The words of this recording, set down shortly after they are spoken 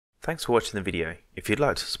Thanks for watching the video. If you'd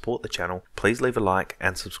like to support the channel, please leave a like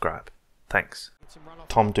and subscribe. Thanks.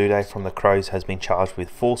 Doedee from the Crows has been charged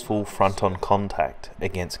with forceful front-on contact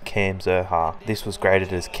against Cam Zurhaar. This was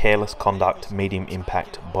graded as careless conduct, medium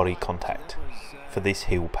impact, body contact. For this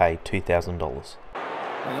he will pay $2,000.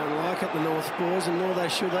 They don't like it, the North boys, and nor they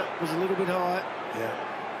should. That was a little bit high. Yeah.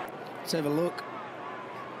 Let's have a look.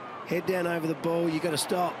 Head down over the ball, you got to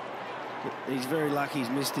stop. He's very lucky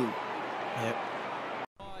he's missed him. Yep.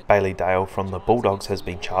 Bailey Dale from the Bulldogs has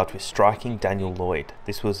been charged with striking Daniel Lloyd.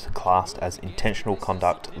 This was classed as intentional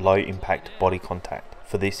conduct, low impact body contact.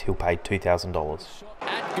 For this he'll pay $2,000.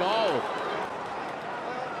 At goal.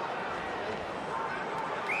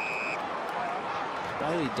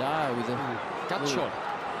 Bailey Dale with a gut shot.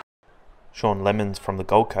 Sean Lemmens from the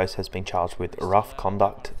Gold Coast has been charged with rough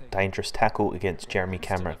conduct, dangerous tackle against Jeremy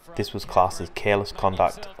Cameron. This was classed as careless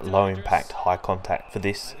conduct, low impact, high contact. For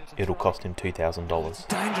this, it'll cost him $2,000.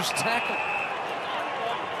 Dangerous tackle.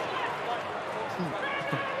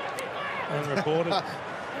 And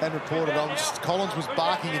reported on. Collins was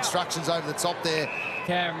barking instructions over the top there.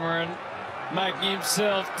 Cameron making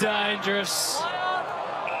himself dangerous.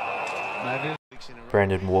 Maybe.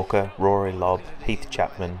 Brandon Walker, Rory Lobb, Heath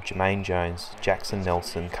Chapman, Jermaine Jones, Jackson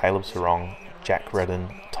Nelson, Caleb Sarong, Jack Redden,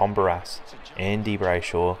 Tom Barras, Andy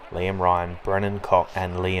Brayshaw, Liam Ryan, Brennan Cox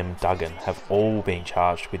and Liam Duggan have all been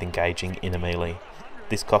charged with engaging in a melee.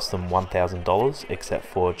 This cost them $1,000 except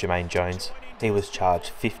for Jermaine Jones. He was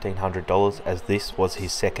charged $1,500 as this was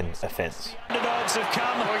his second offence. The Dogs have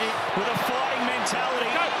come with a fighting mentality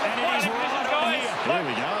and it is right on here. There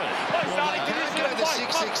we go. Well, they can't go the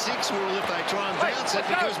 666 rule if they try and bounce it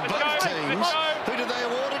because both teams, who do they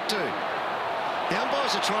award it to? The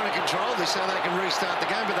umpires are trying to control this so they can restart the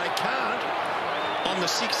game, but they can't on the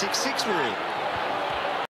 666 rule.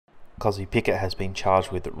 Kozzie Pickett has been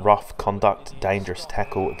charged with rough conduct, dangerous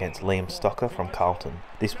tackle against Liam Stocker from Carlton.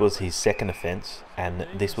 This was his second offence and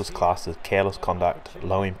this was classed as careless conduct,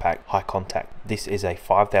 low impact, high contact. This is a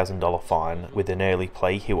 $5,000 fine. With an early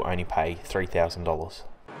plea he will only pay $3,000.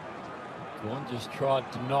 One just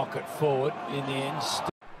tried to knock it forward in the end.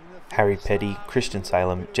 Harry Petty, Christian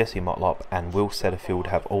Salem, Jesse Motlop and Will Setterfield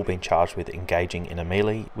have all been charged with engaging in a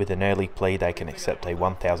melee. With an early plea they can accept a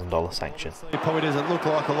 $1,000 sanction. It probably doesn't look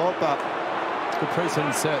like a lot, but it's good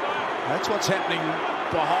precedent set. That's what's happening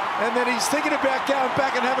behind. And then he's thinking about going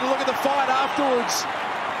back and having a look at the fight afterwards.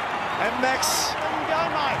 And Max,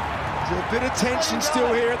 there's a bit of tension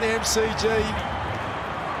still here at the MCG.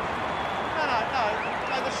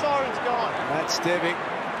 No, the siren's gone. Matt Stevick.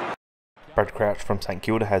 Brad Crouch from St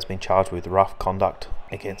Kilda has been charged with rough conduct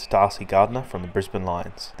against Darcy Gardner from the Brisbane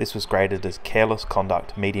Lions. This was graded as careless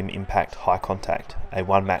conduct, medium impact, high contact. A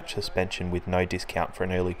one-match suspension with no discount for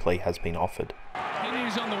an early plea has been offered.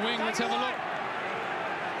 Henry's on the wing, let's have a look.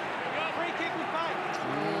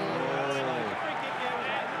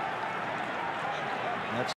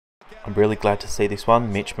 I'm really glad to see this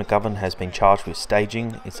one. Mitch McGovern has been charged with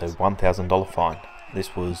staging. It's a $1,000 fine.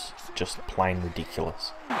 This was just plain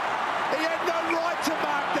ridiculous. He had no right to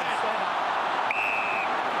mark that.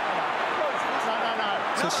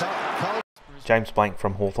 James Blanck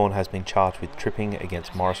from Hawthorn has been charged with tripping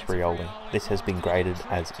against Maurice Rioli. This has been graded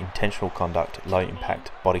as intentional conduct, low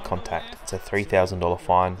impact, body contact. It's a $3,000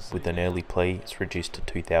 fine. With an early plea, it's reduced to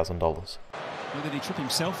 $2,000. Or did he trip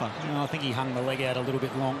himself up? I think he hung the leg out a little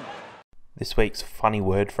bit long. This week's funny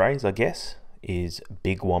word phrase, I guess, is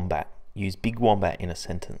big wombat. Use big wombat in a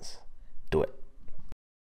sentence. Do it.